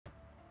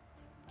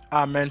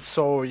Man,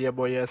 so yeah,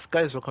 boy, yes,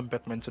 guys, welcome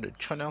back, man, to the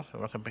channel.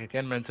 Welcome back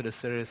again, man, to the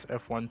series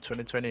F1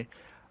 2020.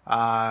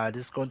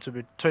 This is going to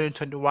be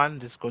 2021.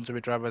 This is going to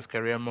be drivers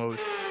career mode,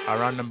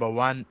 round number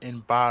 1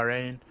 in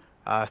Bahrain.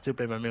 Still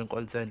playing my main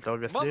content,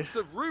 obviously. Months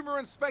of rumour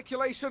and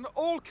speculation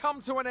all come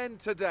to an end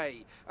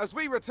today as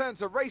we return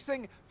to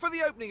racing for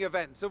the opening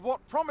event of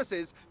what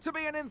promises to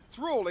be an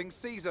enthralling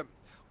season.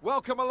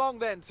 Welcome along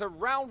then to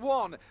round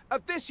 1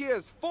 of this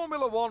year's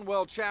Formula One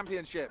World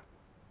Championship.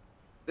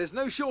 There's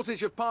no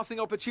shortage of passing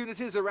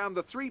opportunities around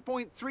the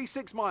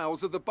 3.36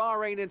 miles of the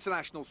Bahrain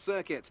International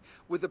Circuit,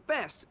 with the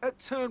best at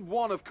turn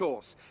 1, of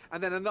course,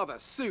 and then another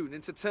soon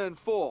into turn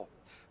 4.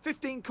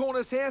 15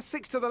 corners here,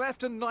 6 to the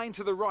left and 9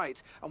 to the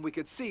right, and we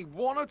could see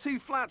 1 or 2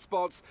 flat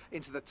spots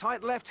into the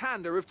tight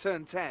left-hander of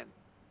turn 10.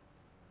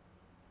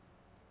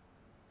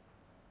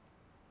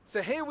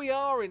 So here we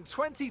are in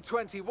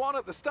 2021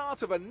 at the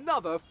start of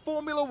another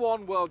Formula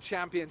One World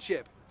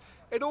Championship.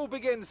 It all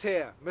begins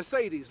here.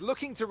 Mercedes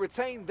looking to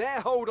retain their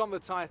hold on the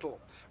title.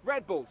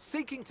 Red Bull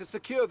seeking to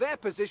secure their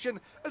position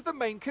as the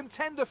main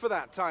contender for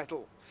that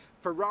title.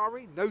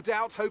 Ferrari no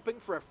doubt hoping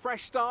for a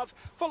fresh start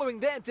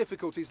following their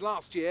difficulties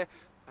last year.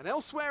 And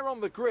elsewhere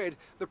on the grid,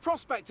 the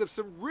prospect of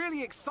some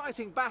really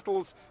exciting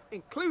battles,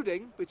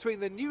 including between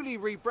the newly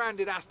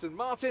rebranded Aston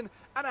Martin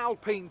and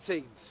Alpine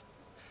teams.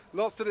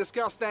 Lots to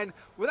discuss then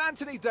with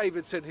Anthony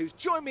Davidson, who's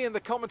joined me in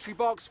the commentary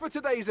box for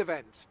today's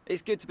event.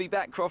 It's good to be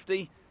back,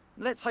 Crofty.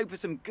 Let's hope for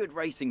some good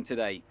racing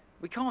today.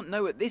 We can't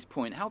know at this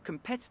point how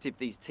competitive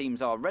these teams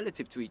are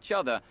relative to each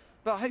other,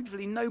 but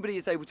hopefully nobody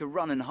is able to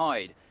run and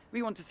hide.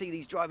 We want to see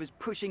these drivers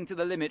pushing to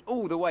the limit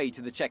all the way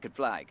to the checkered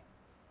flag.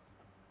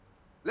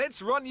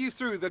 Let's run you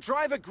through the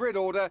driver grid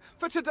order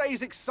for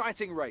today's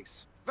exciting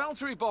race.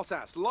 Valtteri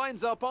Bottas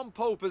lines up on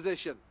pole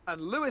position,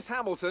 and Lewis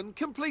Hamilton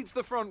completes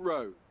the front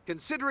row.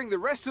 Considering the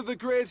rest of the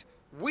grid,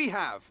 we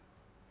have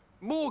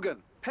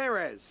Morgan,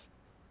 Perez,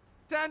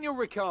 Daniel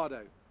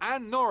Ricciardo,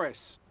 and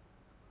Norris,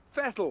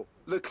 Vettel,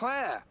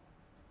 Leclerc,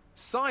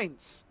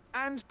 Sainz,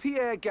 and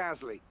Pierre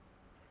Gasly,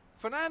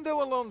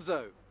 Fernando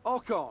Alonso,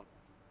 Ocon,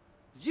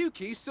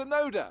 Yuki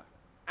Tsunoda,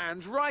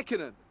 and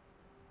Raikkonen,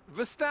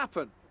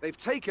 Verstappen, they've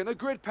taken a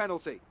grid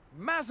penalty,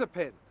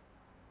 Mazepin,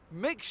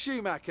 Mick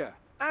Schumacher,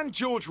 and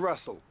George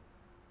Russell,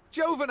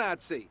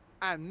 Giovinazzi,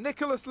 and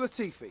Nicholas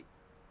Latifi.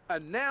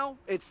 And now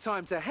it's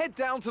time to head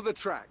down to the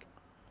track.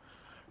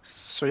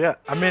 So yeah,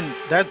 I mean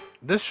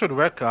this should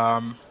work.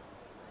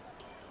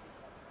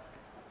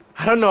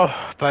 I don't know,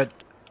 but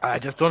I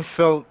just don't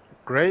feel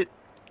great.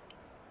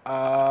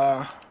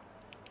 I'm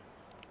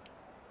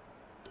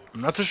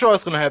not too sure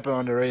what's gonna happen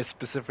on the race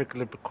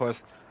specifically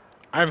because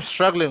I'm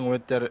struggling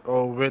with the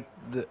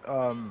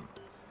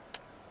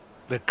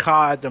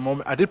car at the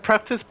moment. I did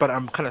practice, but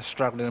I'm kind of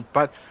struggling.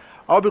 But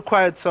I'll be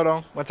quiet so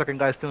long. Once again,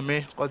 guys, still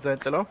me,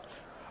 Nkonzenhle.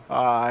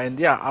 And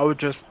yeah, I will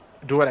just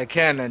do what I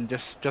can and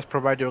just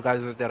provide you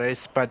guys with the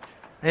race. But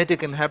anything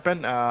can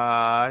happen.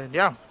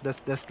 Yeah,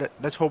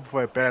 let's hope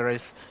for a better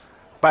race.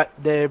 But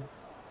the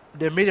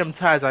medium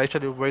tires are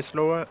actually way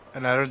slower,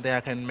 and I don't think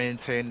I can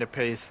maintain the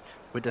pace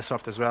with the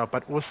soft as well.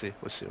 But we'll see.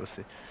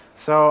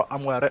 So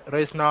I'm gonna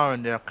race now,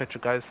 and I'll catch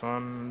you guys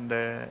on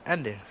the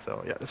ending.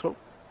 So yeah, let's go.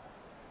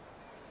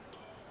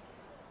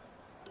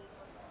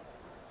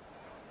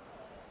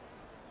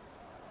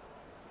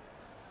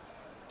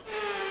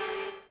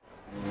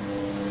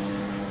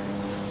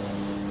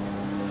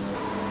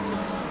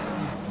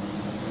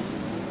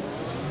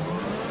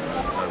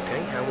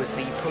 How was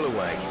the pull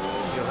away?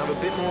 You'll have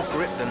a bit more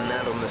grip than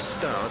that on the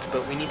start,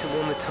 but we need to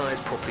warm the tyres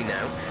properly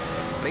now.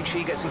 Make sure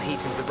you get some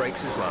heat into the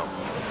brakes as well.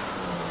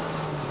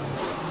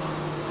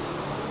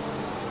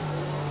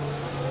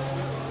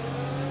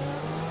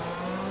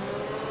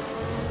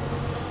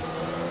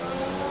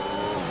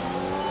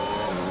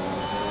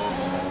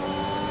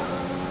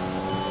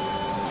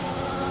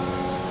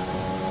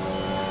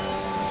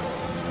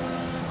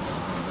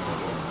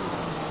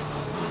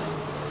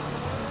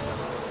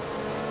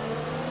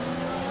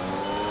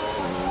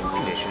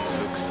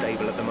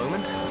 Stable at the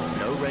moment.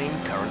 No rain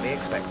currently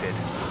expected.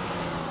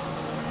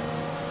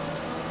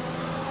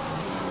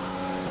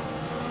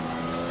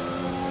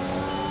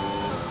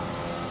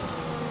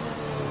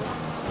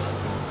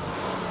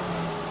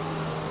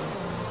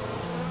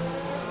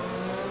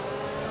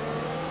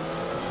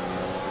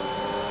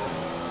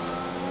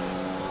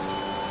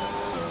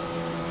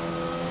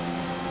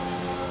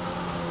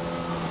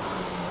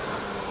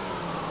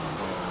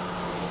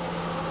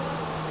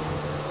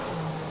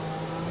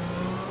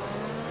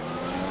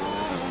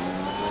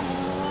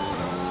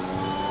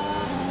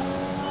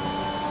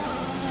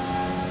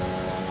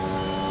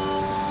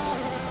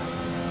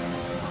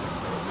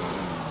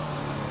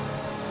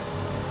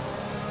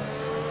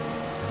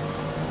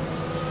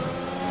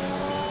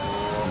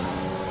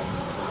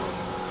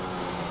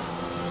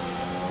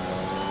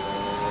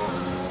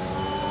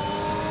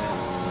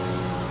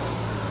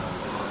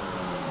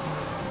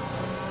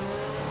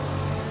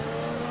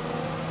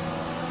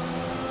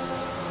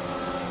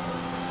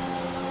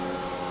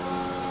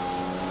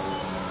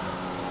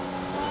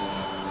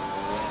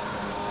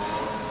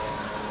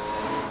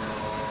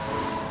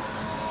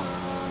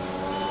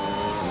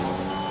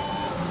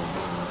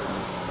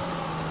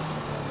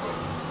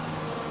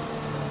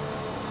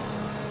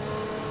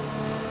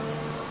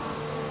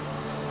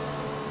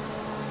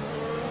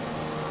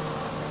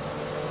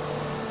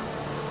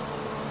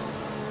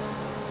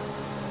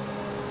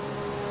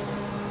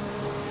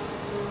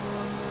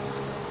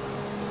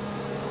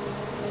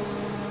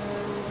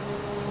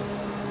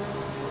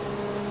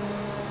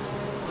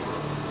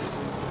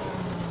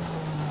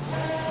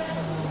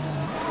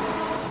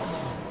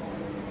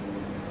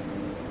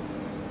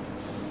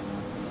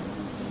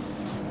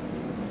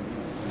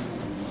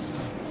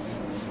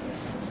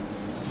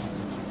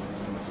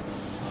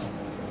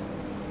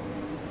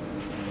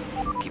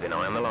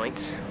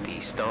 lights.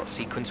 The start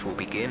sequence will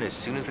begin as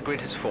soon as the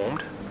grid has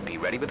formed. Be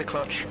ready with the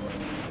clutch.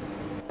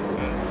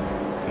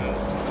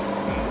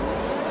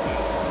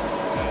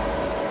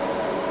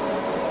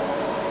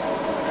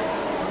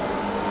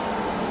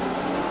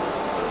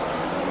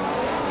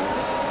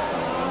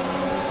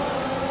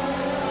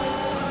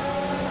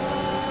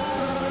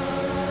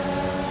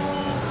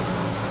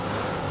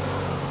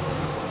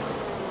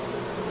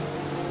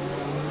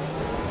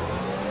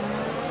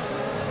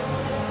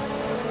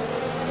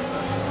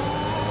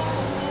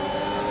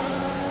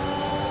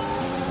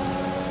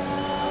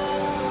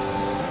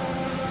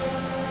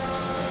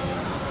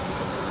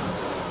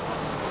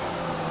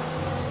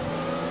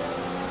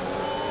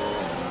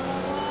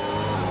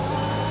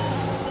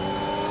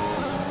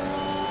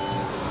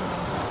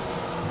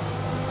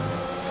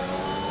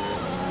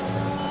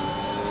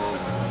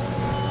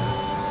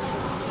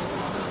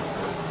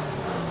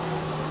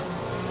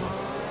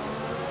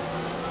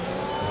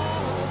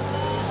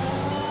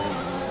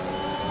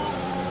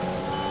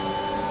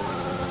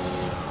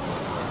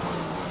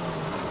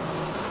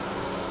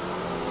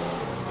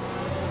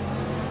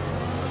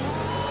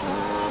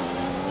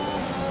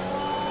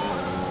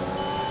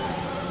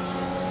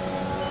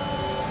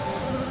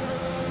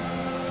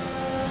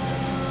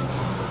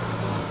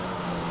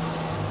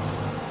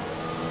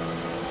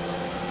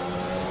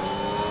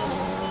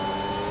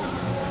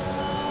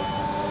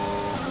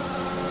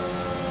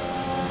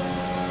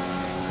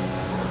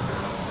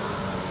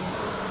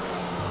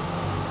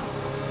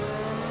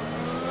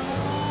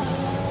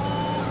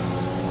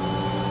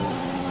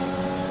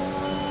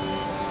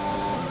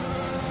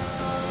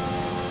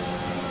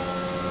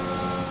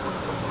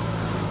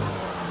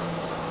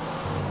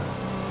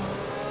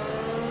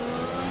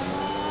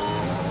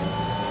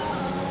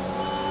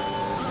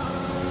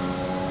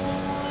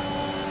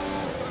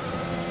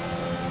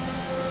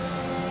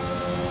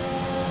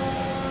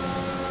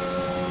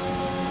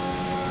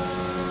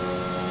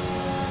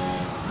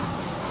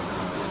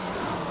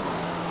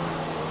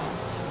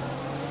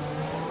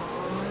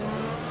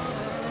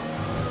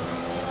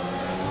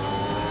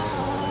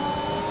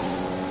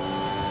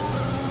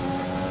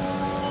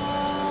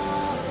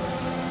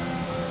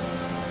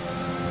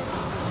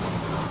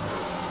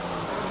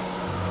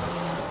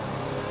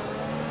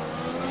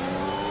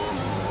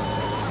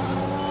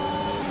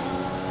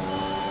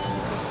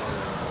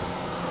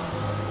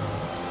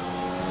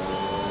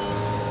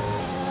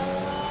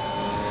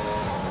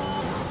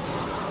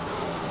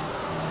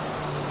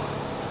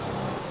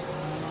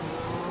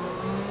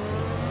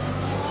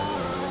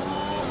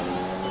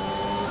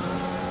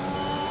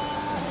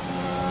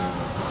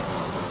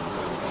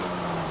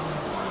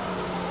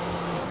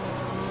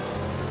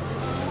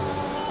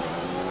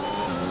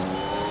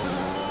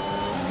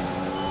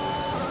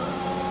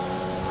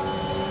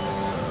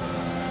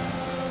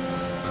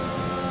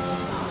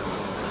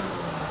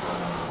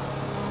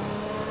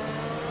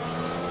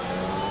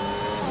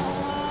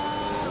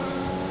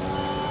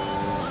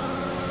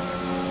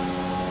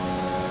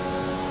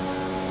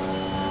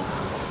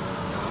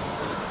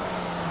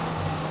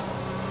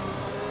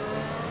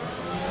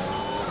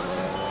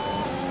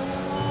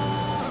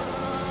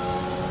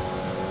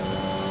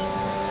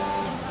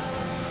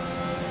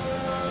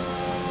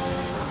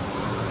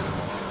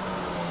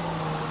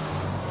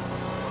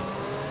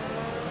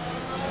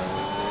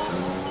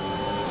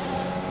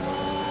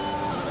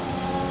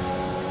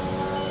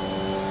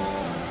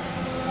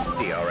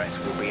 DRS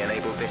will be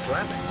enabled this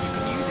lap. You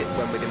can use it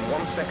when within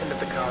 1 second of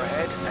the car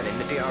ahead and in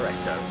the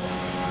DRS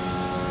zone.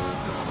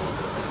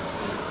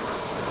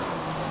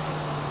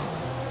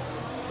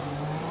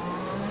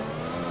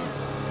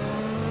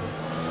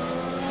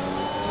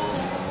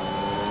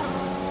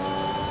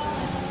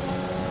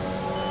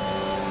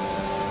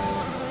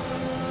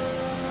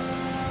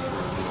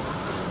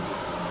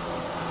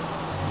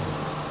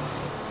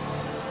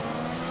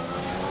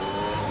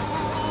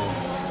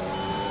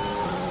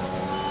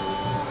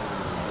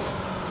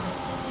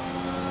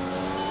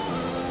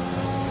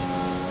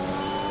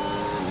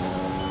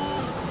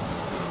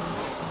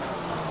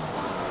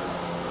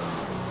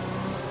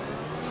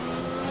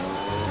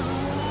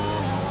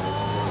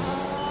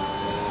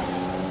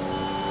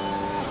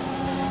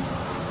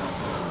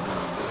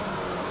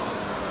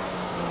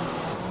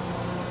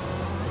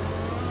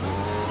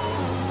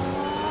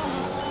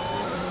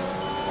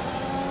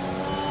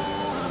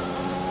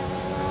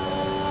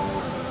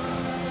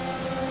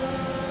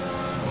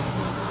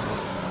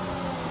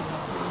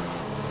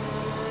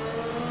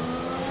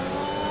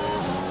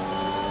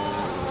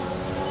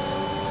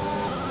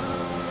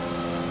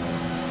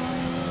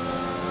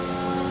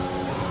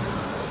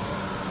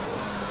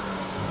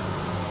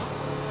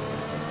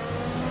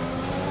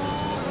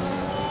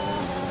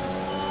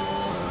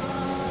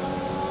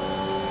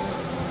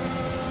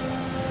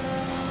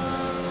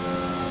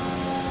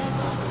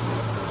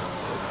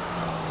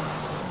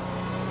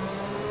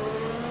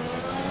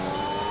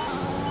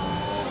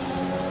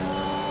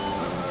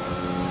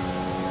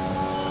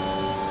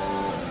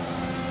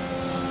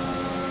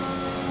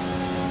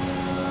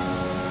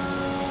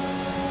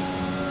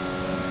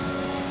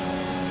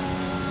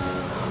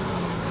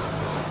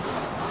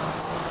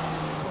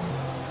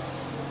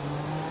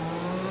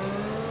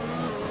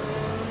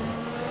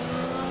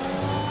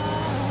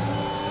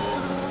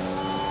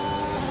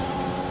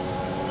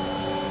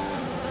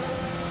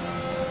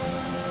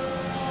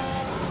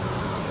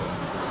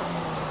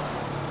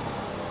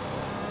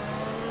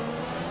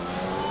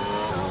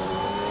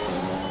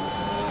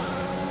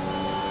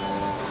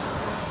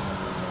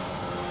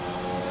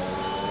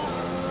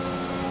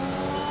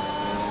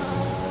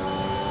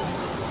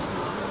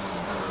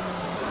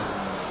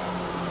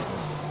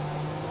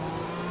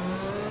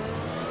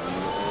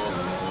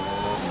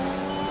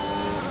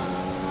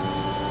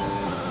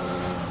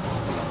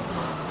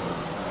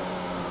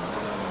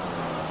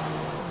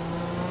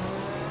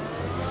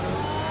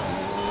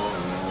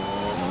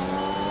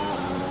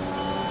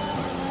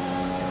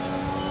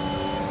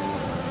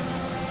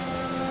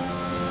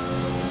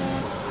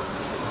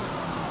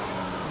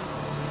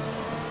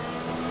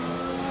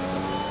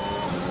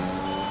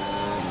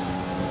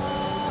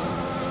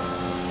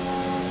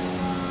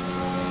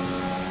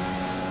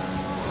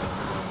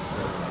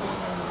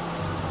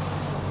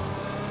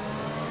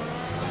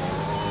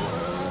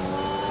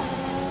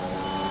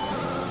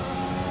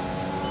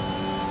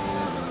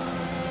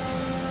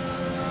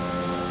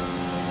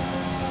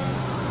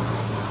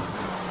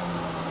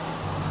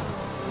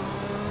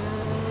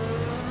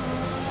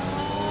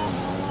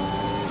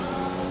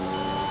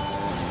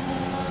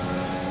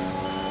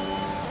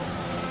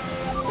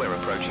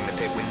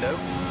 pit window,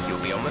 you'll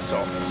be on the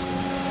softs.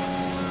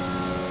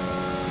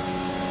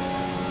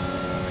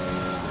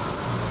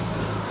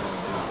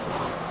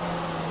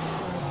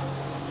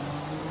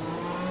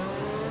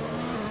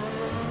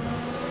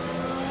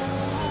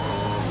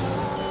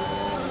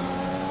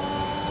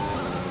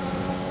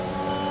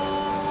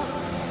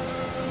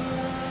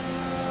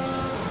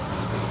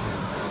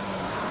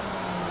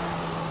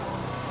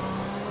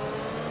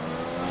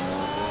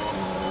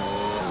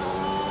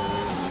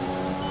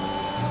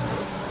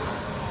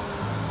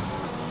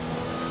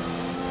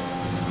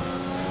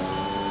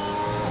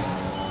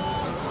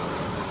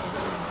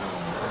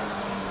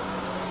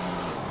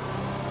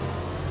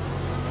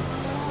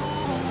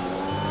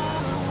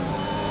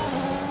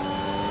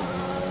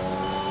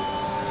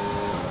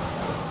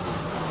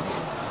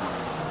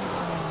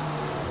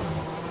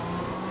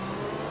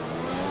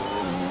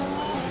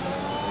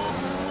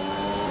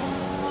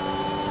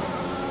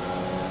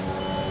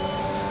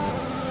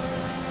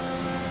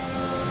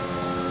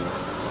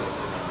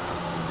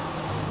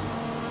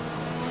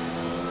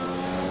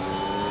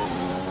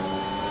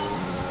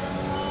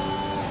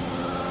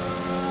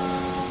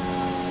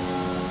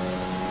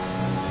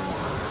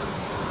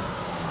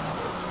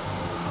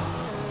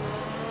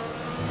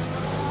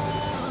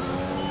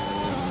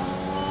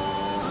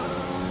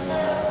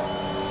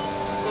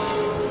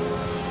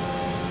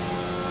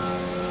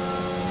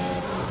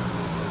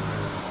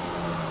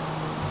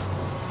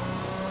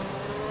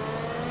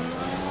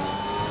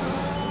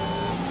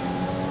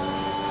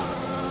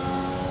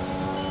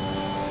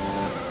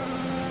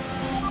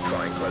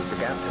 Close the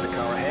gap to the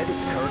car ahead.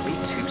 It's currently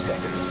 2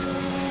 seconds.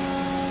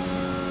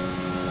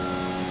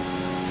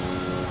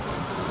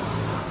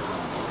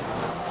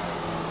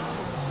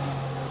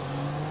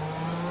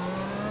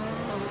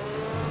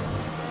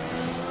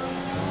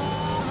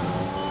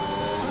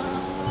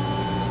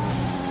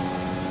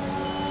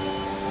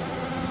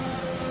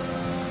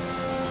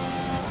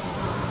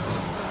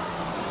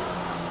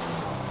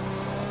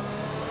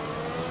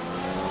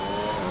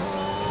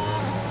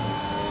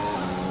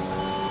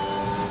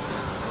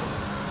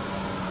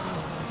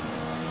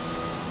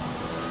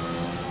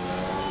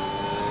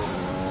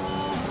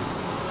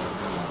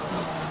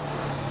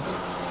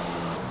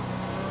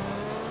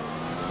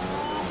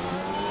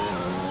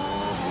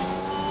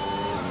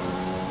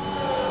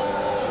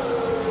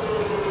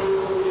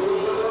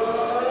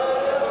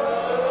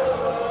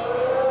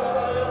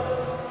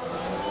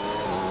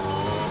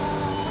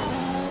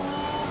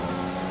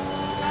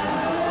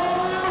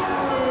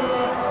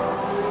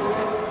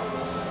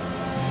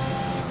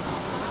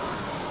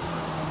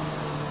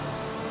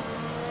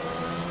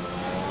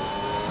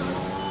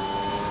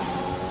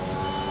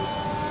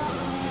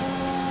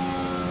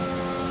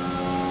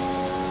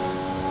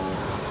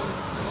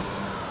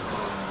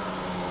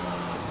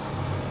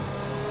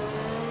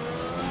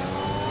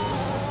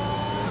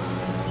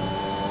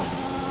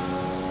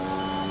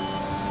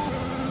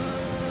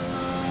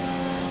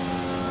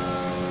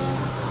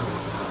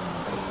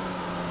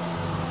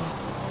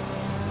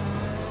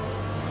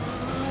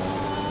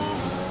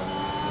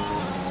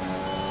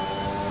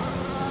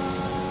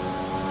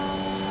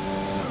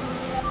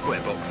 We're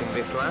boxing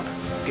this lap.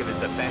 Give us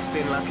the best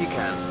in lap you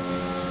can.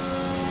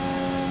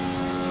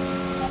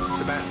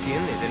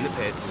 Sebastian is in the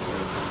pits.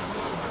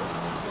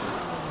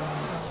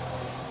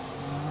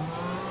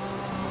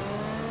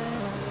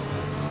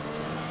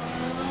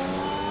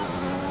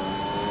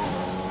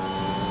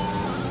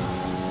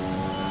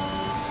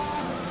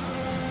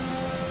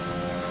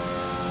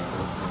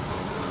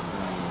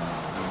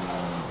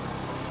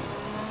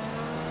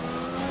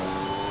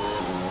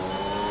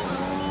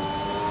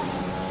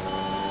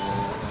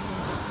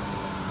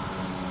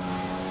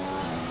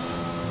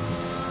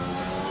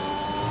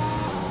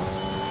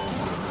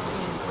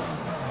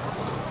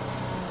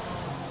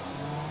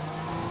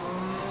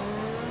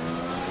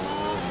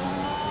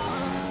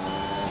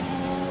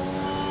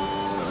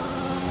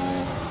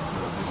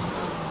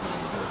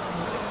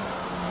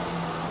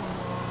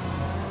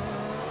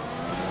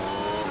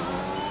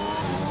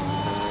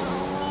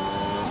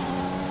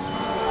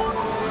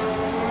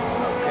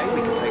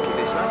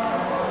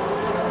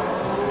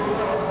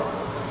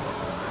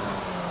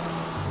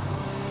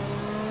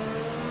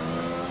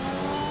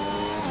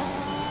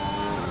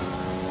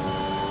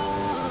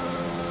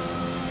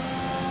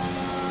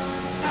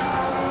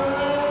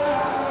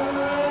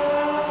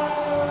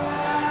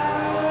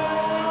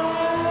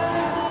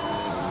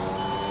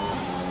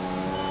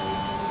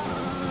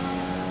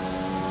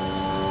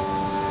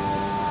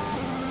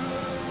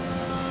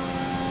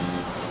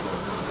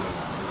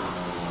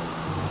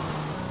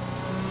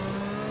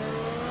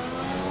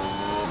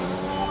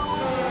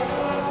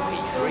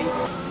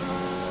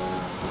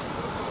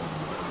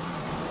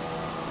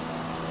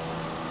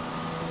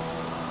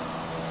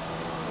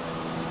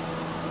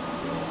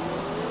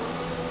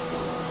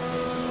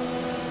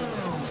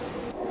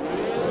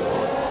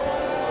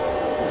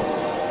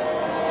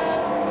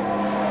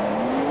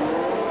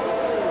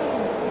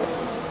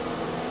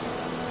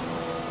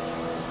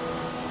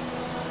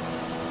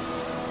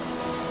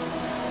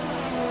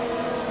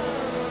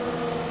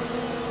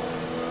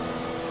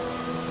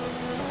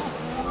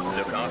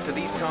 After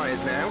these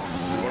tyres now,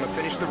 we want to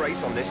finish the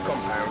race on this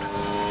compound.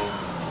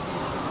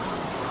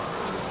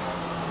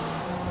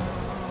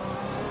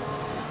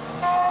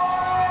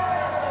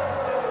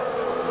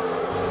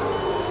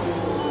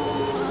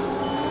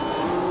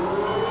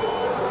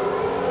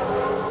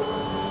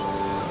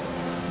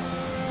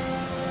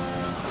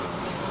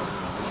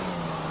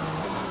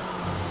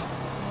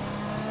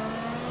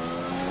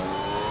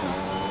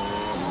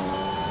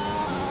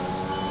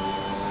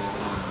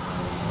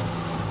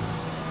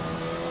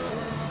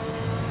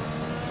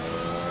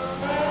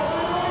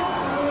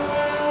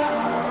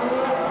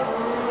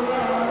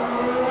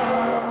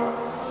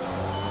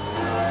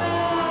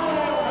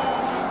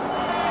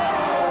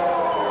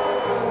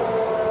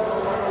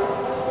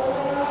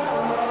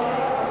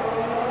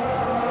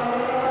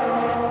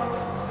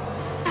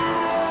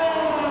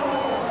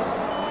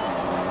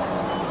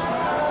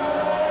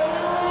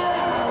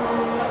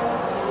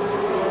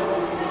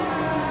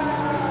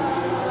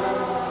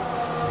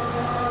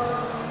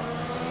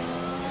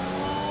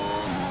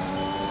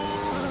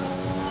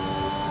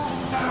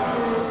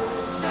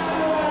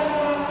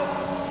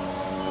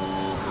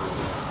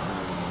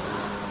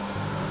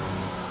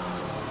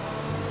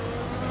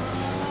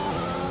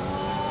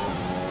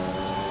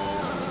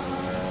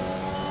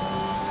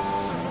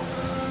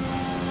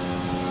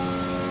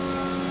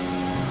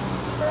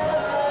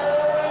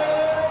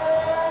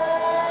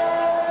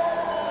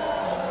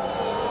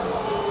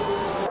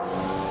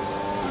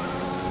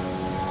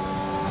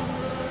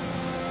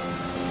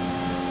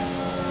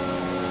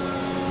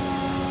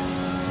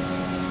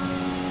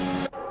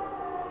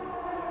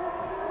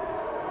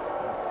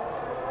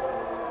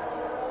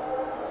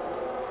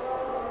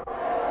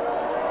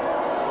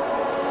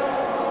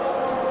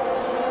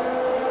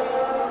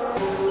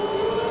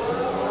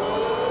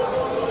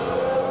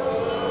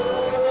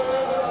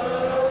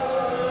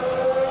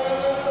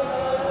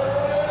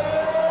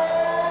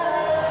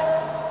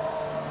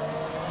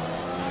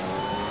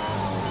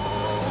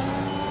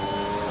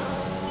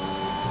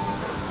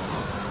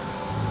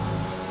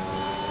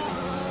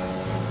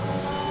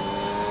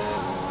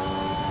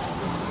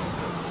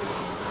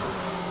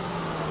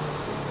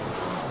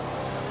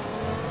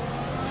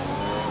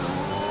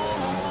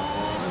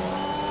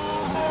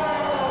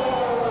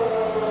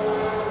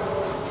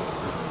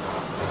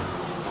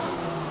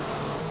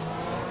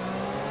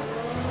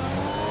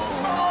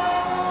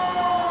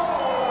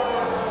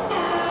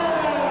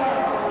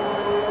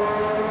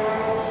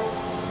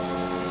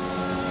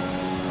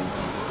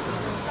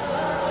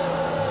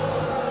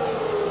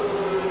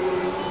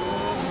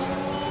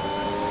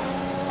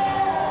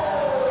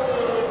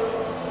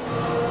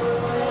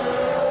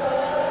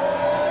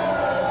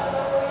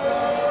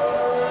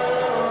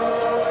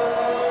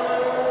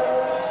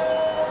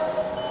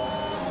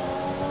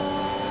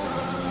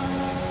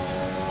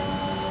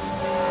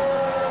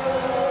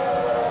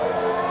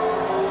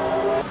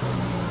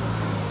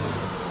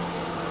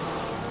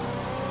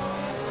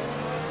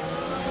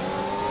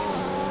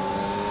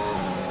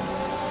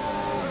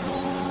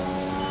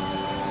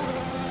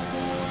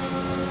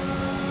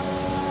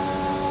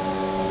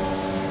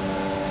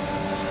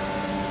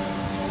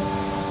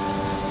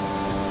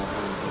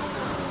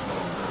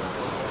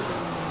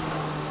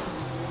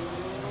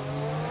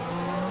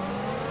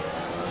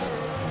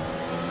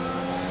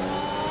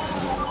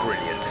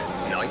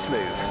 Nice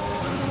move.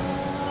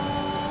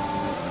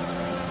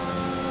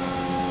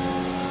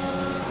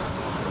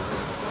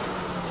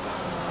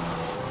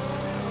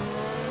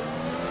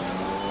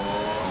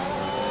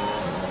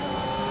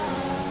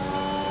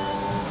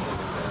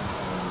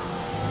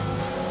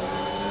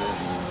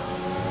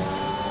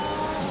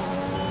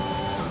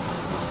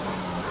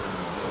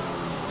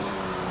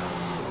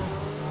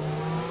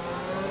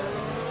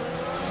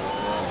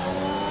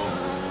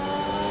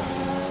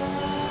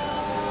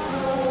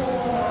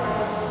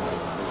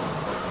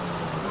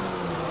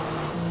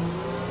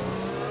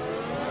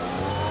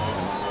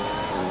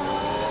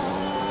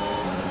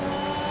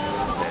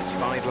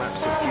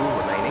 Laps of fuel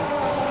remaining.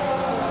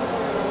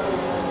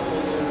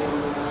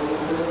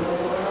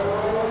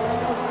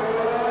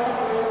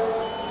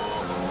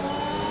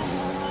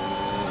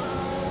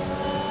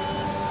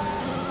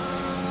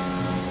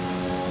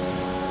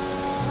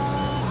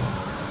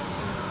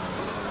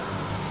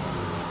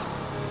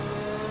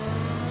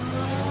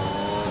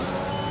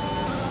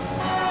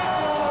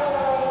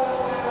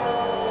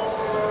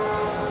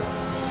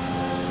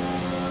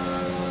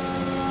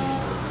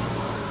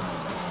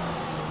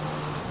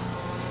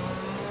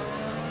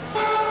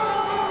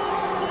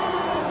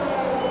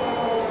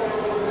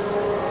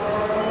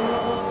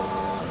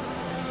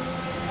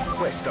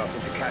 We're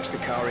starting to catch the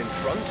car in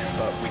front,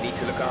 but we need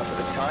to look after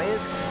the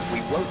tyres.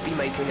 We won't be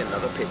making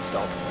another pit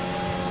stop.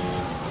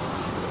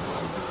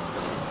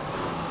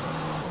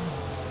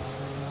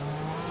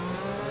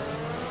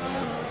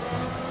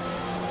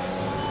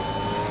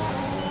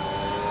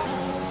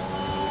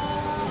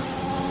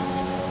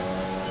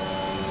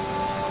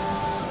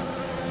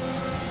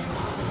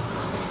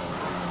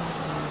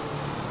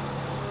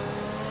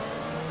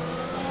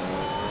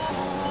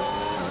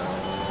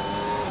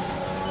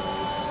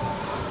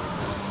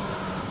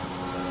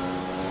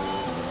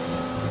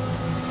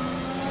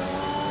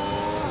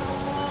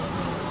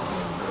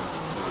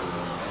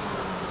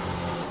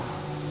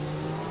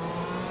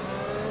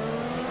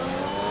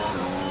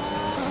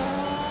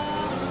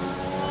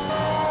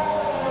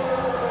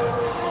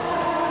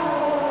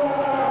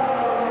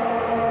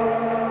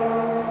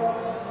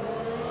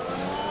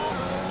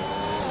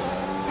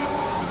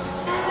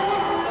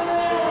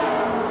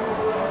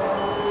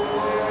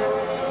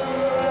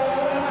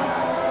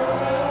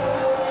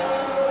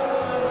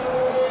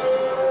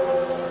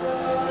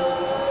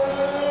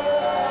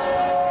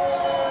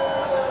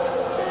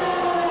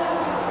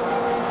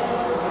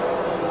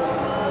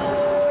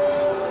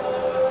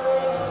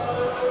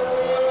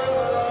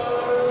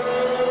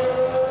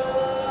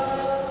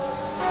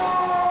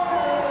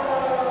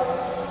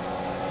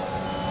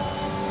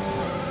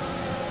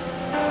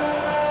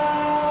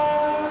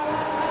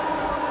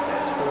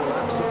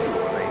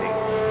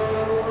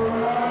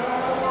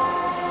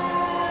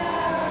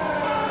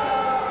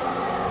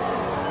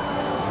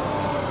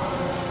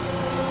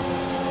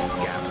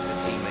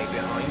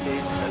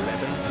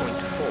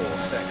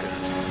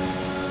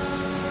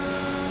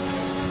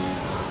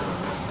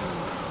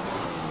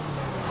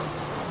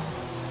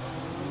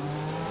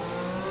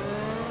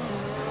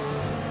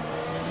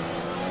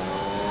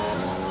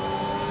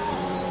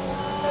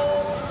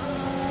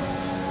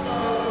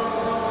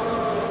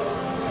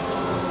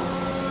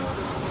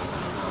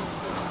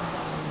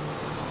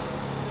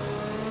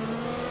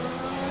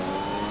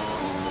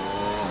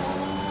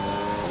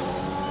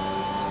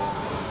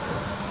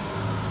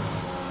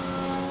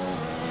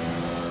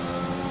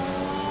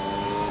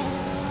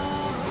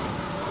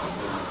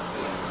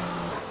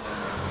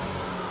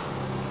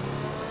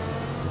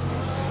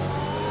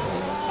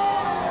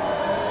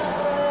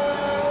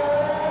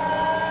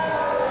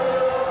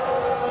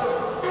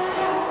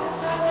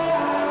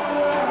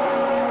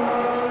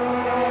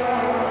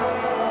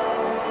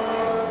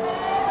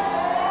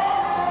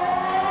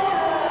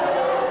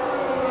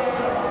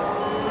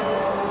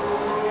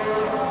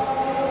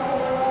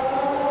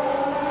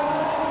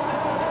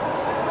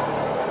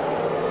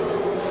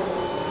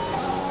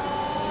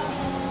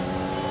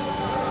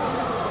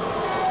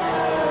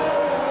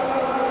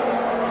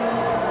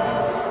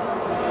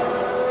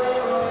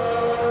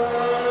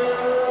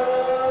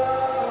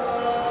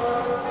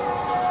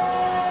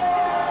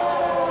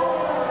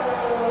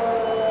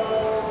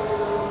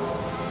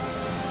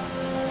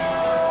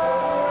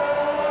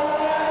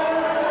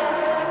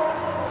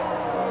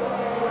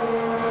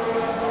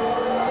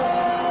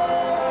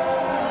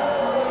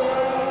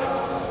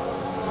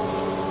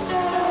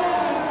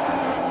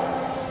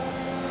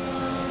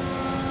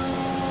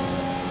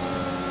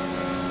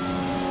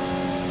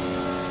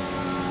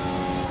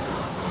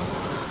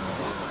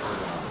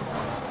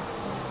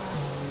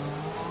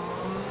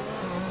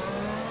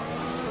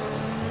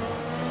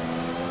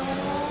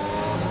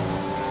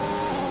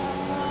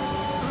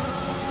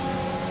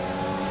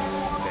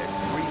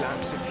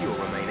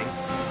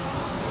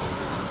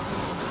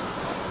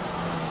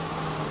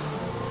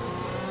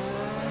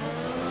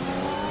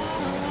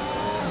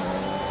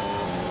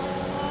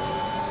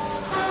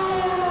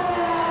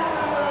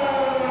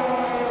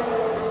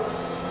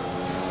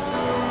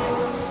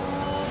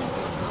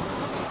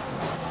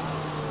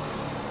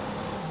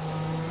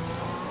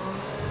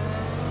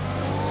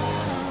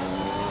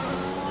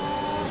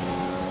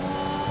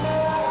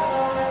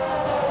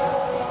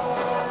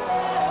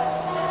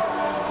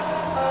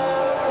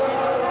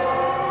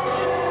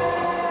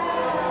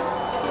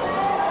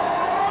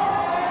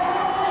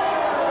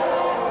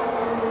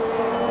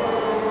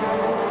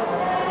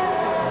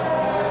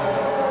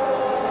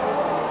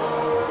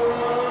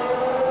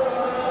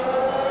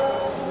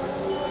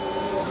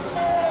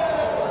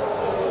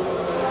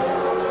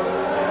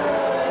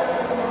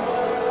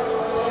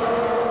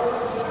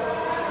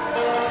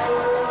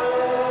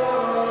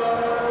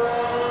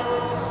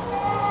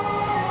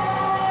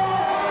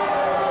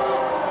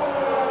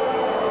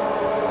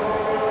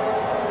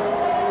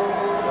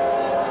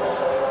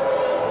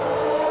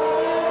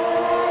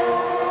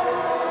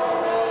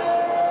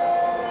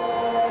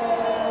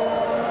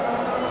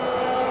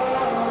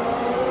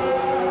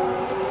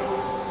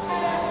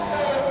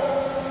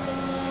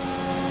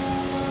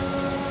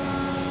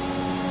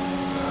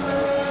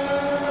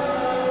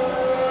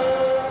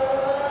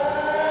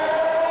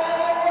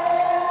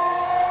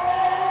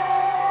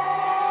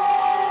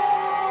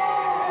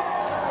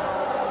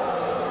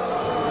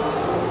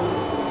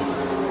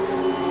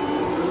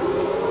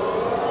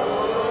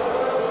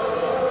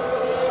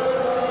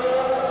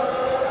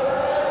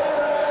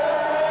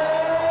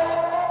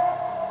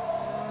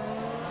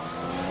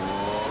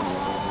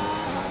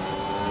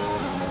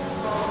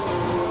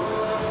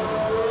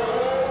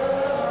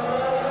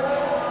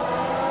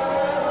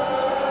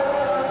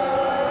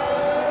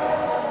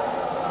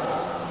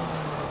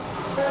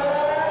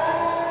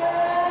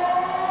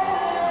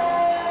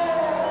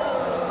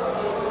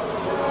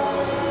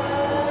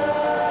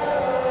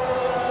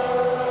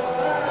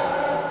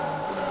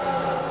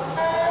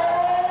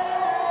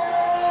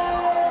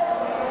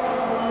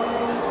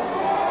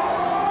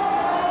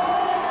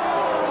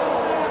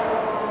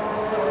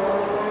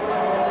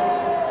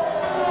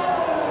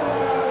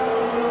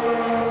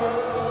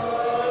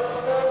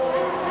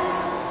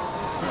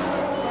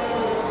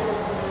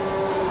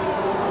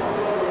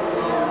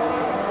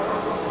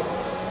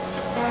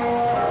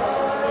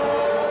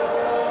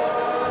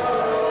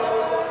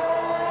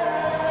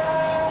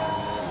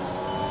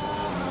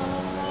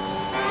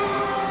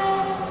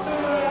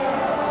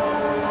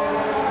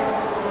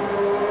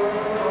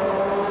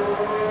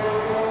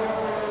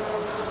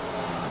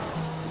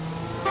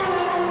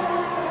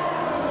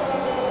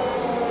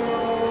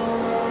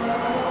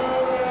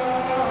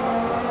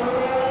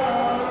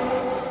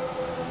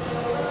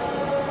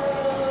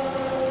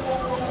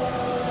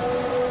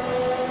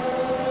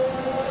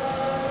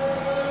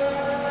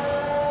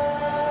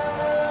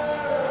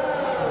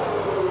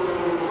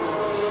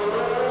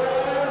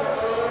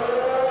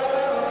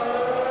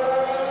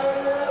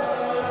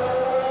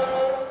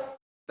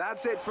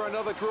 that's it for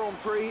another Grand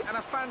Prix and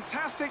a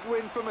fantastic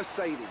win for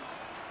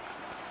Mercedes.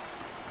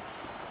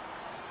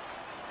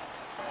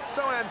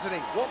 So, Anthony,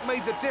 what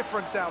made the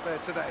difference out there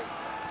today?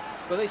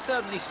 Well, they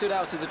certainly stood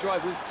out as a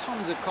driver with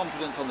tons of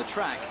confidence on the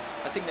track.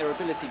 I think their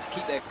ability to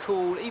keep their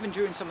cool, even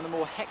during some of the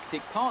more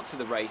hectic parts of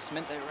the race,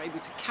 meant they were able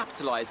to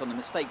capitalise on the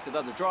mistakes of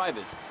other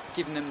drivers,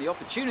 giving them the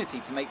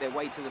opportunity to make their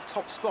way to the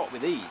top spot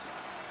with ease.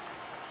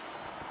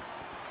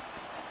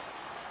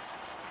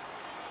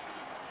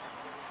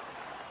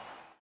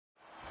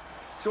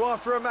 So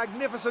after a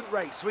magnificent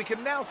race, we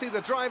can now see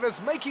the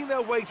drivers making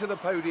their way to the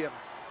podium.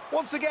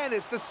 Once again,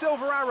 it's the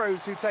Silver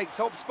Arrows who take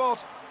top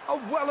spot, a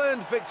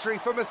well-earned victory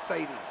for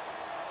Mercedes.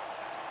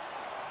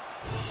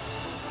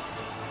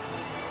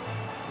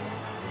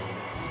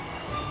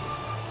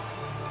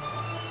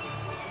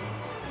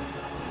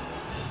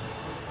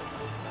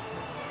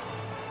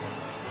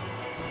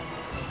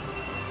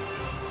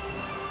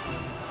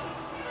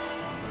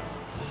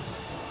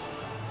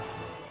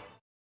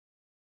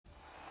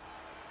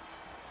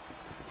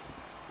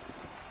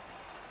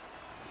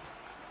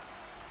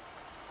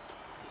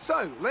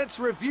 So, let's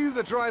review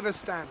the drivers'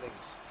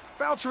 standings.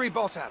 Valtteri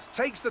Bottas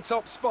takes the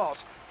top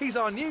spot. He's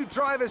our new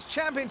Drivers'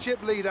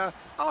 Championship leader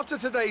after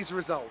today's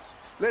result.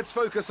 Let's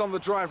focus on the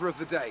driver of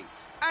the day.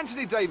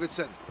 Anthony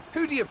Davidson,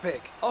 who do you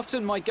pick?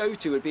 Often my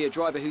go-to would be a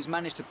driver who's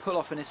managed to pull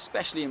off an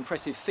especially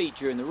impressive feat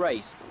during the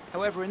race.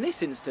 However, in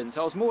this instance,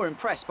 I was more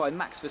impressed by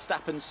Max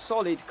Verstappen's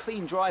solid,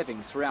 clean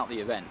driving throughout the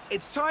event.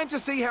 It's time to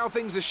see how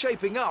things are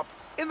shaping up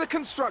in the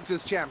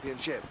Constructors'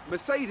 Championship.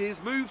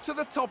 Mercedes move to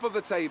the top of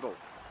the table.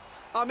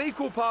 I'm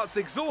equal parts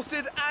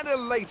exhausted and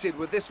elated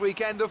with this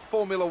weekend of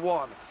Formula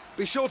One.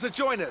 Be sure to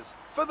join us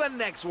for the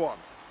next one.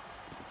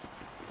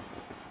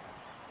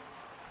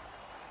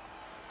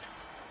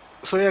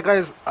 So yeah,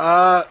 guys,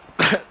 that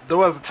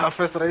was the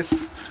toughest race,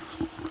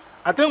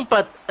 I think,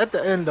 but at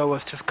the end I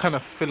was just kind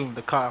of feeling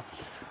the car.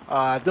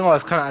 I think I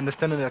was kind of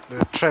understanding like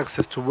the tracks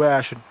as to where I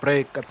should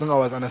brake. I think I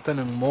was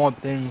understanding more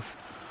things,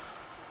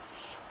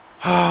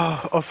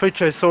 of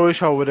which I so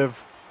wish I would have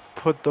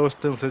put those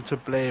things into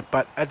play.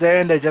 But at the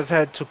end I just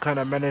had to kind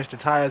of manage the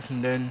tires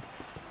and then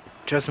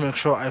just make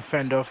sure I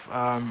fend off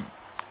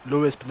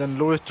Lewis. But then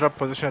Lewis dropped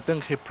position. I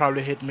think he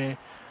probably hit me,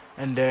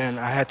 and then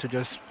I had to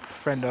just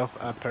fend off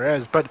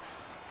Perez. But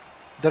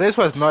the race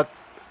was not,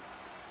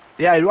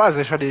 yeah, it was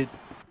actually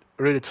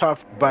really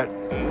tough, but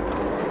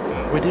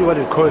we did what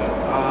we could.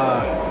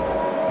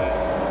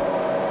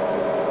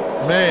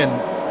 Man,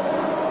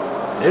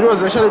 it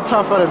was actually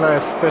tougher than I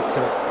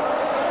expected.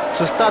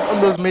 To start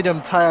on those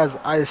medium tires,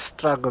 I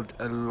struggled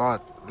a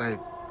lot. Like,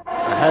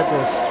 I had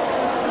this,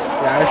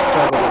 yeah, I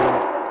struggled a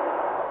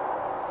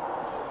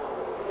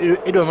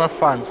lot. It was not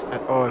fun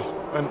at all.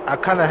 And I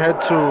kind of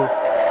had to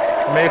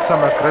make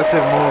some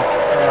aggressive moves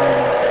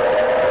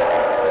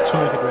to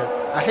make it work.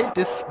 I hate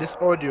this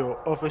audio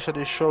of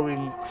actually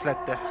showing it's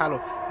like the halo.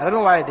 I don't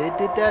know why they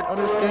did that on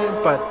this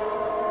game, but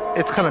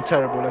it's kind of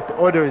terrible. Like, the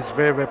audio is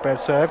very, very bad,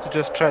 so I have to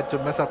just try to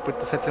mess up with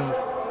the settings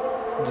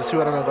to see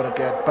what I'm gonna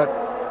get. But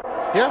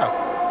yeah,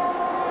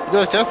 it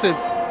was just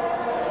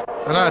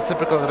another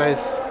typical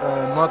race,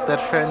 not that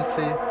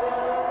fancy.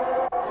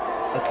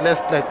 At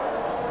least, like,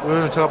 we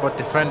were talking about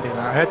defending.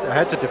 I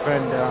had to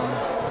defend.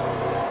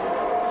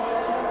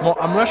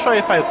 I'm not sure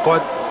if I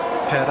got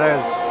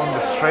Perez on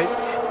the straight,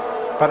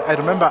 but I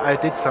remember I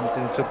did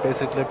something to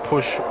basically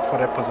push for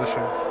that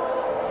position.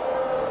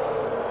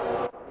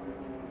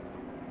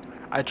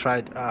 I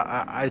tried.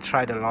 I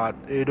tried a lot.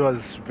 It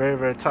was very,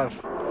 very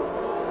tough.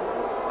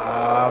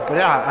 But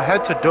yeah, I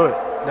had to do it.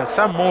 Like,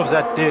 some moves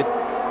I did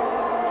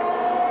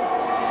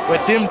were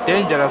deemed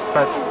dangerous,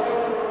 but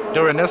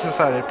they were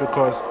necessary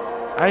because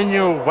I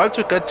knew once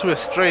we get to a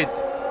straight,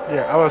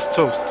 yeah, I was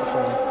toast. So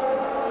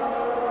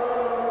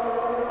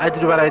I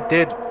did what I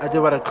did. I did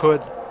what I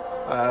could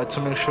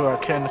to make sure I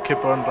can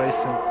keep on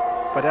racing.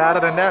 But other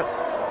than that,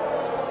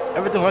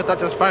 everything worked out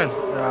just fine.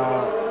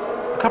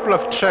 A couple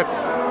of track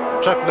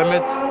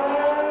limits,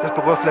 just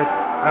because like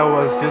I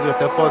was using the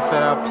default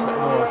setup, so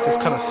I was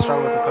just kind of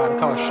struggling with the car. The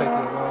car was shaking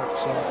a lot.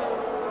 So,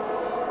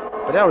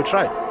 but yeah, we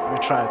tried.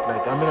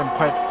 Like, I mean, I'm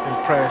quite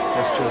impressed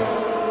as to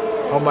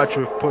how much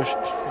we've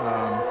pushed.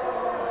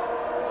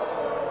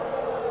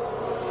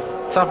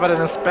 Tougher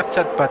than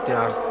expected, but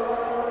yeah,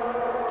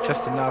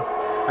 just enough.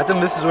 I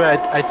think this is where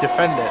I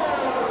defended.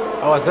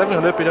 I was having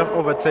a little bit of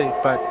overtake,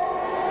 but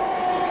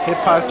he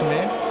passed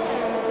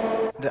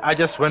me. I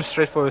just went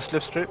straight for a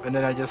slipstream, and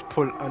then I just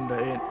pulled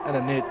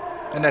underneath,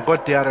 and I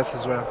got DRS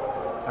as well.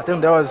 I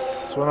think that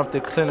was one of the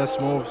cleanest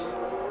moves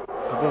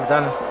I've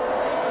done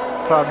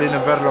probably in a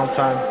very long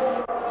time.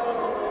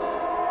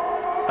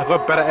 I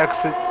got better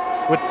exit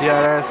with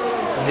DRS,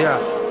 and yeah,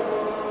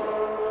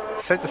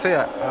 safe to say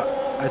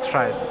I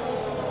tried.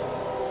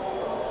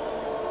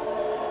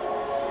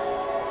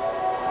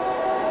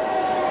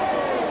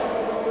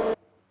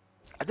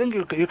 I think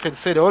you can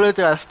say the only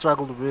thing I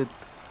struggled with,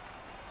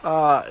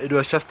 it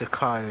was just the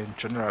car in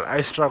general.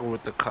 I struggled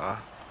with the car.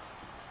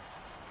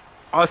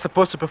 I was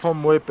supposed to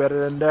perform way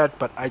better than that,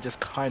 but I just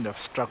kind of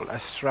struggled. I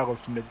struggled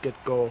from the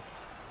get-go.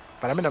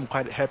 But I mean, I'm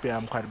quite happy.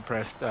 I'm quite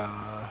impressed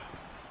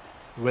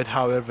with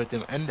how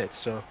everything ended.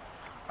 So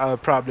I'll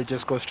probably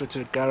just go straight to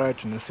the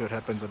garage and see what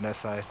happens on that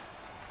side.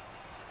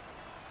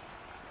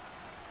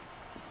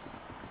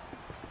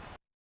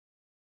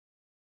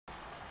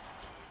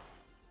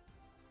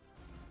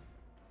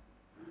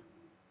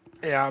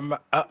 Yeah,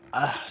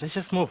 let's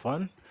just move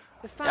on.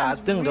 The Yeah, I fans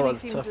think that really was a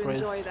seem tough to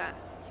enjoy race. that.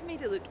 You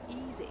made it look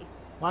easy.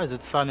 Why is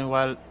it sunny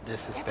while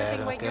this is bad?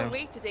 Everything went your Okay.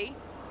 way today.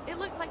 It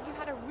looked like you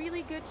had a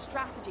really good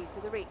strategy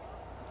for the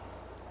race.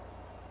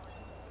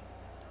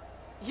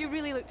 You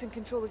really looked in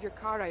control of your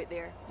car out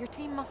there. Your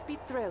team must be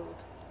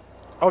thrilled.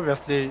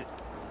 Obviously,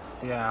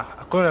 yeah,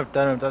 I couldn't have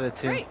done it without the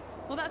team. Great.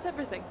 Well, that's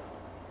everything.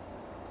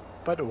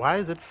 But why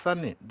is it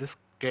sunny? This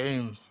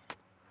game.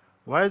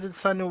 Why is it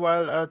sunny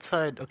while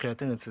outside? Okay, I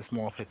think it's just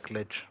more of a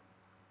glitch.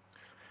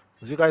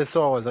 As you guys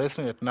saw, I was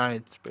racing at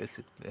night,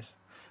 basically.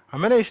 I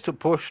managed to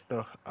push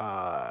though,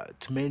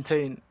 to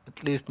maintain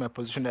at least my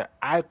position there.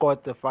 I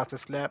got the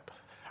fastest lap.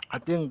 I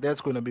think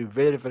that's going to be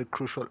very, very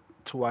crucial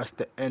towards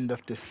the end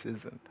of this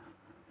season.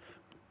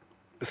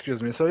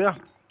 Excuse me. So yeah,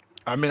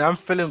 I mean, I'm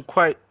feeling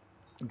quite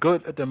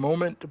good at the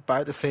moment,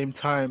 but at the same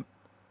time,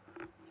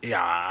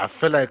 yeah, I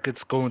feel like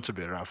it's going to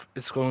be rough.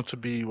 It's going to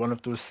be one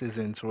of those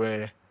seasons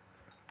where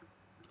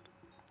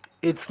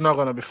it's not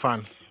going to be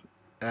fun.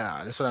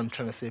 Yeah, that's what I'm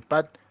trying to say.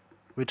 But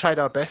we tried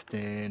our best,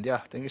 and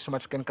yeah, thank you so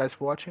much again, guys,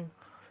 for watching.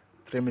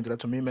 3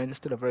 minutes to me, man.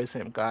 Still a very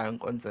same guy.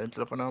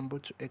 Nkonzenhle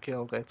Mbuthu, aka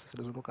Elgaector,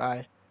 Silizulu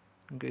guy.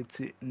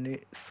 Ngithi ni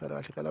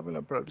sala kahle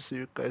kalabona, probably see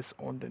you guys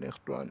on the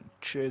next one.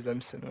 Cheers, I'm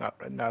sending out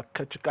right now.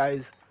 Catch you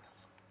guys.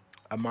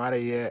 I'm out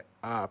of here.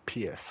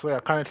 PS. So yeah,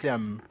 currently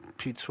I'm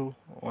P2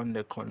 on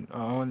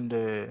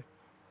the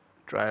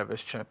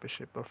drivers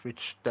championship, of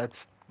which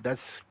that's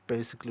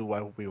basically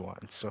what we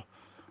want. So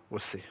we'll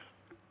see.